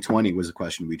 2020 was a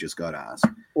question we just got asked.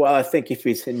 Well, I think if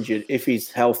he's injured, if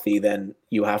he's healthy, then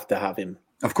you have to have him.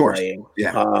 Of course, playing.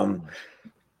 Yeah.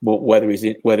 But whether he's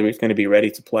going to be ready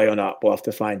to play or not, we'll have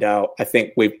to find out. I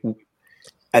think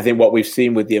what we've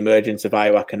seen with the emergence of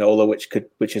Ayo Akinola,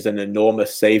 which is an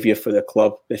enormous savior for the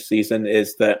club this season,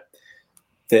 is that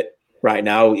right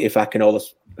now, if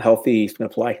Akinola's healthy, he's going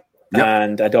to play. Yep.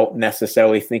 And I don't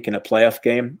necessarily think in a playoff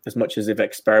game, as much as they've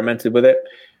experimented with it,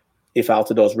 if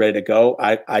Altidore's ready to go,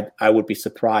 I would be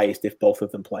surprised if both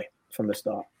of them play from the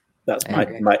start. That's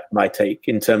my take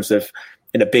in terms of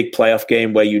in a big playoff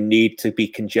game where you need to be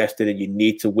congested and you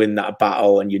need to win that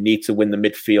battle and you need to win the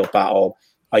midfield battle.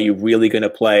 Are you really going to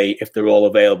play, if they're all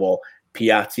available,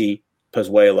 Piatti,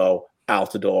 Pozuelo,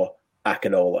 Altidore,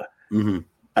 Akinola?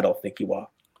 I don't think you are.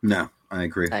 No, I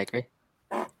agree.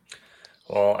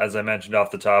 Well, as I mentioned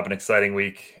off the top, an exciting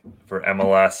week for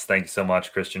MLS. Thank you so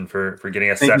much, Christian, for getting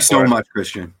us set for it. Thank you so much,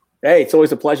 Christian. Hey, it's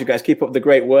always a pleasure, guys. Keep up the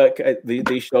great work.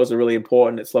 These shows are really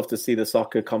important. It's love to see the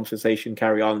soccer conversation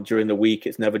carry on during the week.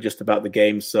 It's never just about the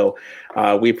games. So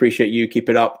we appreciate you. Keep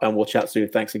it up, and we'll chat soon.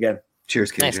 Thanks again.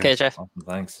 Cheers, KJ. Thanks, KJ. Awesome,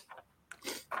 thanks.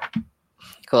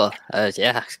 Cool.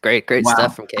 Great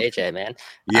stuff from KJ, man.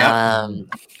 Yeah.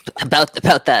 About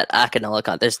that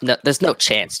Akinola there's no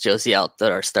chance Josie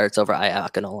Altidore starts over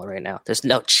Akinola right now. There's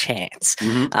no chance.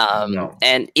 No.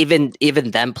 And even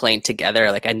them playing together,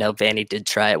 like I know Vanny did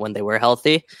try it when they were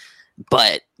healthy,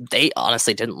 but they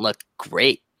honestly didn't look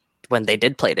great when they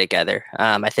did play together.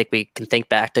 I think we can think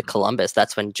back to Columbus.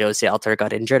 That's when Josie Altidore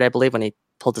got injured, I believe, when he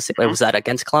pulled was that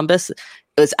against Columbus? It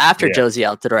was after Josie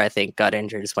Altidore, I think, got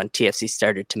injured is when TFC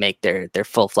started to make their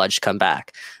full-fledged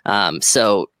comeback.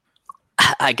 So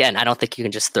again, I don't think you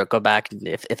can just go back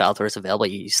if Altidore is available,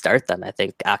 you start them. I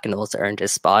think Akinola's earned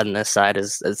his spot in this side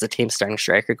as the team starting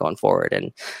striker going forward.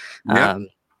 And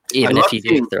even if you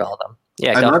do through all of them.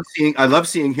 Yeah, I love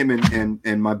seeing him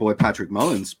and my boy Patrick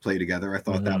Mullins play together. I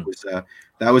thought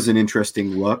that was an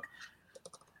interesting look.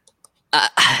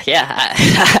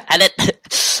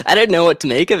 I didn't know what to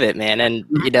make of it, man. And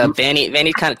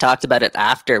Vanny kind of talked about it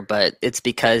after, but it's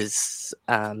because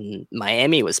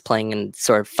Miami was playing in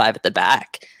sort of 5 at the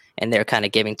back, and they're kind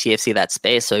of giving TFC that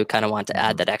space. So we kind of want to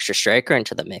add that extra striker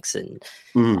into the mix, and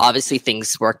obviously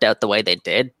things worked out the way they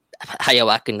did. Hayo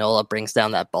Akinola brings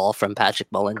down that ball from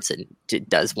Patrick Mullins and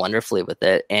does wonderfully with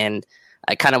it. And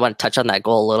I kind of want to touch on that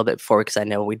goal a little bit before, because I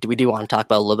know we do want to talk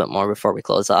about it a little bit more before we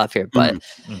close off here. But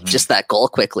just that goal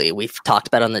quickly, we've talked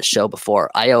about on the show before.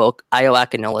 Ayo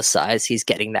Akinola's size, he's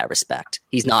getting that respect.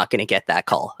 He's not going to get that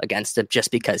call against him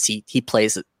just because he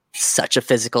plays such a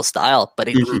physical style, but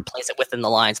he plays it within the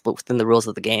lines, but within the rules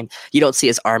of the game. You don't see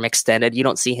his arm extended. You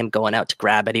don't see him going out to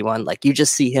grab anyone. Like, you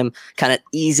just see him kind of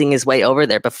easing his way over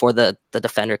there before the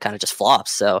defender kind of just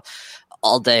flops. So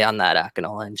all day on that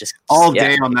Akinola, and just all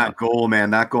day on that goal,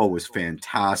 man. That goal was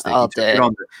fantastic. All day.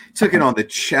 Took it on the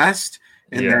chest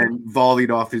and then volleyed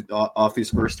off his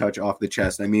first touch off the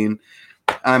chest. I mean,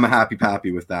 I'm a happy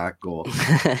pappy with that goal.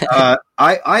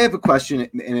 I have a question,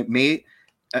 and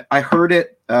I heard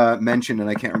it mentioned, and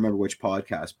I can't remember which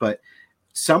podcast, but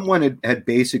someone had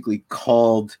basically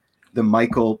called the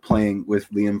Michael playing with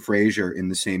Liam Fraser in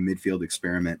the same midfield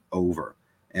experiment over,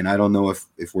 and I don't know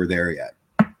if we're there yet.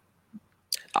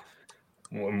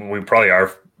 We probably are.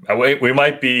 We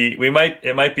might be.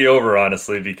 It might be over,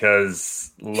 honestly,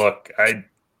 because look,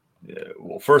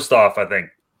 first off, I think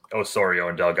Osorio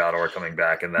and Delgado are coming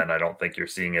back, and then I don't think you're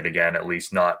seeing it again, at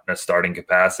least not in a starting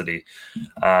capacity.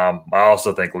 I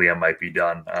also think Liam might be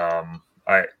done.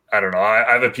 I don't know. I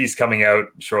have a piece coming out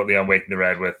shortly on Waking the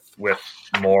Red with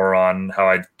more on how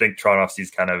I think Toronto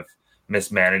FC's kind of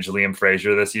mismanaged Liam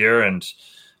Fraser this year, and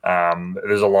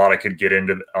there's a lot I could get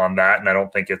into on that, and I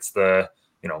don't think it's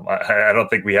I don't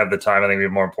think we have the time. I think we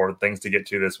have more important things to get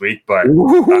to this week, but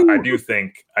I do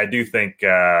think,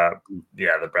 the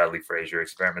Bradley Fraser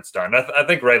experiment's done. I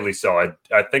think rightly so.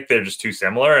 I think they're just too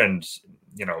similar, and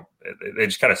they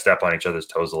just kind of step on each other's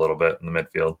toes a little bit in the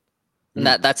midfield. And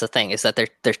that's the thing, is that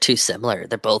they're too similar.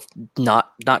 They're both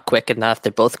not quick enough.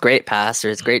 They're both great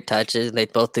passers, great touches. They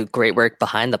both do great work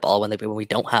behind the ball when we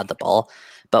don't have the ball.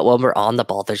 But when we're on the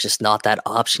ball, there's just not that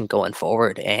option going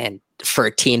forward. And for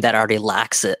a team that already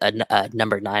lacks a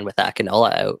number 9 with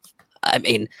Akinola out, I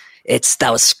mean, that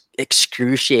was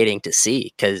excruciating to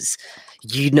see, because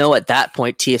at that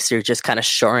point TFC are just kind of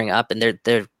shoring up, and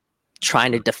they're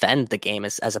trying to defend the game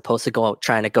as opposed to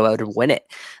trying to go out and win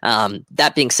it.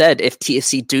 That being said, if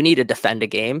TFC do need to defend a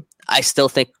game, I still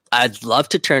think I'd love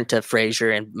to turn to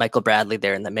Fraser and Michael Bradley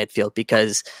there in the midfield,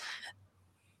 because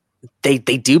they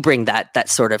do bring that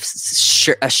sort of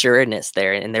assuredness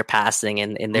there in their passing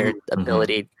and in their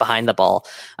ability behind the ball.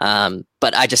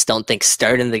 But I just don't think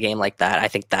starting the game like that, I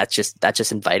think that's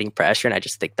just inviting pressure, and I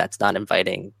just think that's not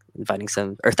inviting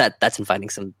that's inviting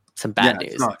some bad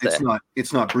news.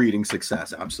 It's not breeding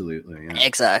success. Absolutely. Yeah.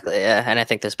 Exactly. Yeah. And I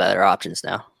think there's better options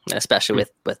now, especially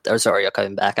with Osorio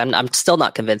coming back. I'm still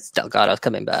not convinced Delgado's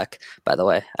coming back, by the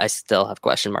way. I still have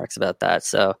question marks about that.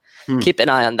 So keep an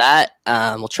eye on that.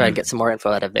 We'll try to get some more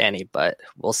info out of Vanny, but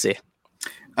we'll see.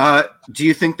 Do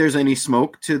you think there's any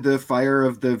smoke to the fire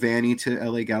of the Vanny to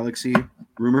LA Galaxy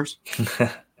rumors?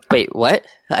 Wait, what?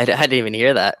 I didn't even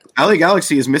hear that. LA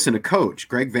Galaxy is missing a coach.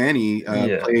 Greg Vanny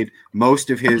played most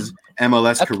of his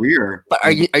MLS career. But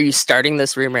are you starting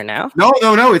this rumor now? No.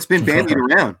 It's been bandied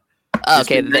around. Oh,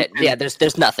 okay.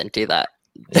 There's nothing to that.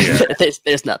 Yeah.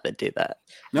 there's nothing to that.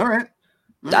 All right.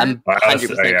 I'm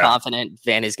 100% confident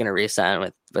Vanny's going to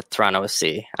re-sign with Toronto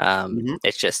FC.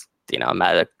 It's just, a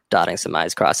matter of dotting some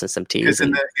I's, crossing some T's. Because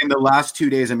in the last 2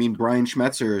 days, I mean, Brian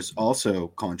Schmetzer's also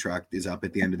contract is up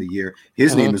at the end of the year.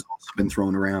 His name has also been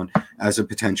thrown around as a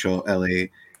potential LA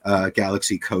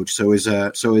Galaxy coach. So is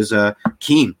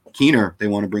Keener. They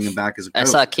want to bring him back as a coach. I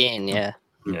saw Keane, yeah.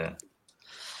 Yeah.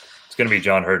 It's going to be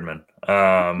John Herdman.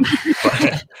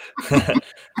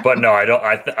 But no, I don't.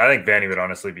 I think Vanny would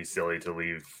honestly be silly to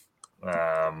leave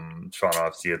Toronto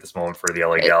FC at this moment for the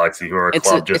LA Galaxy, who are a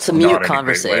club just not in a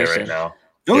great way right now.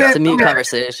 It's a mute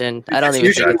conversation. I don't even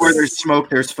usually think where there's smoke,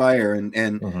 there's fire, and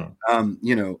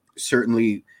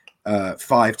certainly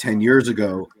 5-10 years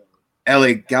ago,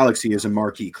 LA Galaxy is a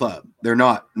marquee club. They're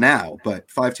not now, but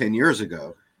 5-10 years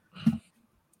ago,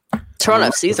 Toronto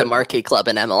FC is a marquee club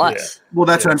in MLS. Yeah. Well,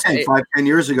 that's what I'm saying. 5-10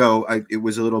 years ago, it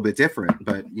was a little bit different,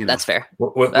 but that's fair.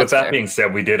 With that being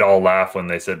said, we did all laugh when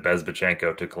they said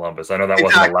Bezbachenko to Columbus. I know that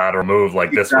wasn't a lateral move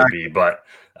like this would be, but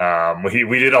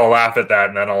we did all laugh at that,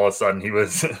 and then all of a sudden he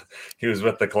was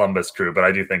with the Columbus crew. But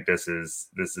I do think this is.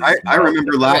 I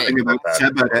remember laughing about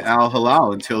Seba at Al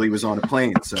Hilal until he was on a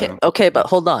plane. So okay, but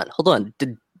hold on.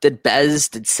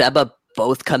 Did Seba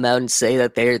both come out and say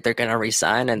that they're going to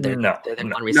resign and they're going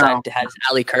to resign? Has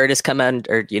Ali Curtis come out,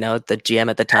 or the GM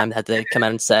at the time had to come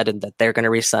out and said that they're going to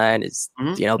resign? Is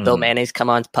Bill Mayonnaise come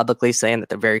on publicly saying that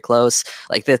they're very close?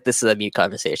 Like this is a mute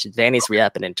conversation. Vanny's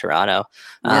re-upping in Toronto.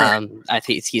 I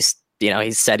think he's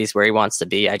said he's where he wants to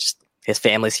be. his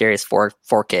family's here. He has four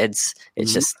kids.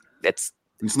 It's just it's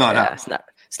not yeah, happening.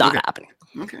 it's not happening.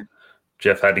 Okay.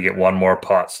 Jeff had to get one more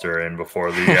pot stir in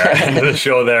before the end of the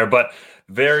show there, but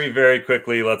very, very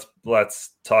quickly, let's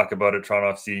talk about it.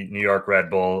 Toronto FC, New York Red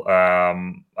Bull.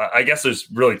 I guess there's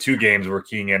really two games we're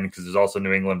keying in because there's also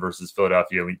New England versus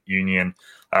Philadelphia Union.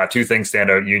 Two things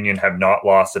stand out. Union have not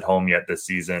lost at home yet this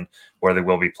season, where they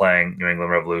will be playing New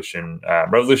England Revolution.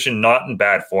 Revolution not in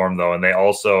bad form though, and they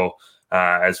also,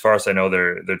 as far as I know,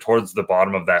 they're towards the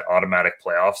bottom of that automatic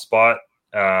playoff spot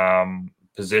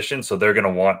position, so they're going to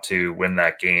want to win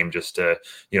that game just to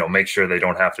make sure they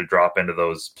don't have to drop into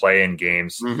those play-in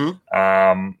games.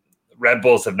 Red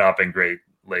Bulls have not been great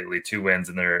lately. 2 wins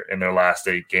in their last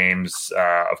 8 games.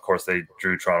 Of course, they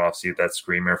drew Toronto FC with that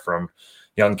screamer from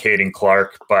young Caden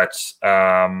Clark. But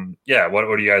what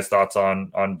are you guys' thoughts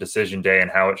on decision day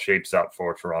and how it shapes up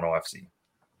for Toronto FC?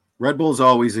 Red Bull's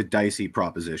always a dicey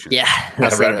proposition. Yeah,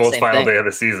 Red Bull's final day of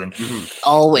the season.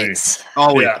 Always.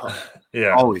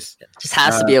 Yeah, always. Just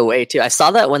has to be a way too. I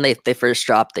saw that when they first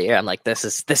dropped the air. I'm like, this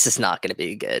is not going to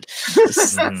be good.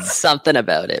 Just something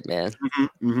about it, man.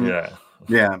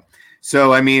 Yeah.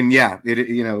 So I mean,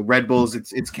 Red Bulls,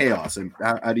 it's chaos. And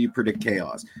how do you predict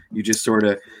chaos? You just sort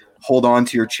of hold on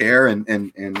to your chair and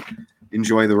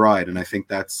enjoy the ride. And I think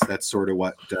that's sort of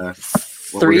what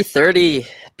 3:30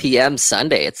 p.m.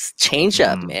 Sunday. It's change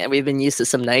up, man. We've been used to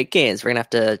some night games. We're gonna have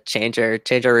to change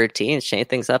our routines, change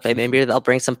things up. Maybe they'll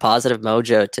bring some positive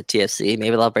mojo to TFC.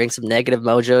 Maybe they'll bring some negative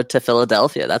mojo to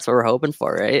Philadelphia. That's what we're hoping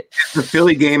for, right? The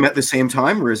Philly game at the same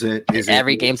time, or is it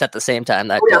every game's at the same time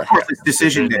that day? Of course, it's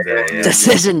decision day. Yeah.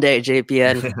 Decision day,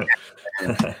 JPN.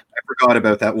 I forgot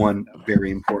about that one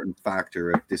very important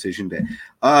factor of decision day.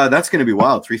 That's going to be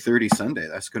wild. 3:30 Sunday.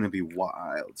 That's going to be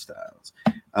wild, Styles.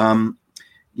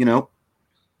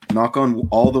 Knock on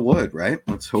all the wood, right?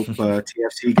 Let's hope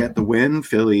TFC get the win,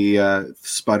 Philly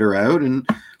sputter out, and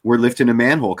we're lifting a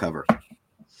manhole cover.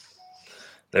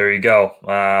 There you go.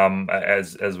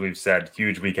 As we've said,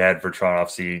 huge week ahead for Toronto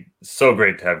FC. So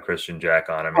great to have Christian Jack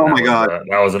on. I mean,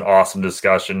 that was an awesome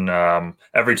discussion.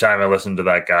 Every time I listen to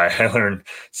that guy, I learn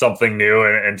something new,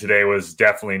 and today was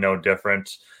definitely no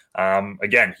different.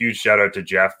 Again, huge shout out to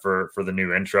Jeff for the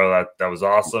new intro. That was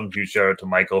awesome. Huge shout out to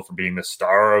Michael for being the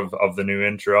star of the new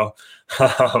intro.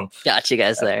 Got you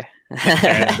guys there.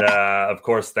 And of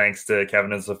course, thanks to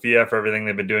Kevin and Sophia for everything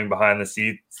they've been doing behind the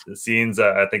scenes.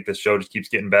 I think the show just keeps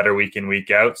getting better week in,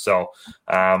 week out. So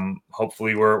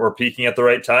hopefully we're peaking at the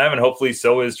right time, and hopefully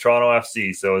so is Toronto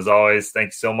FC. So as always,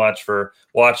 thanks so much for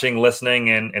watching, listening,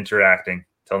 and interacting.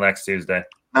 Till next Tuesday.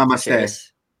 Namaste.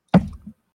 Cheers.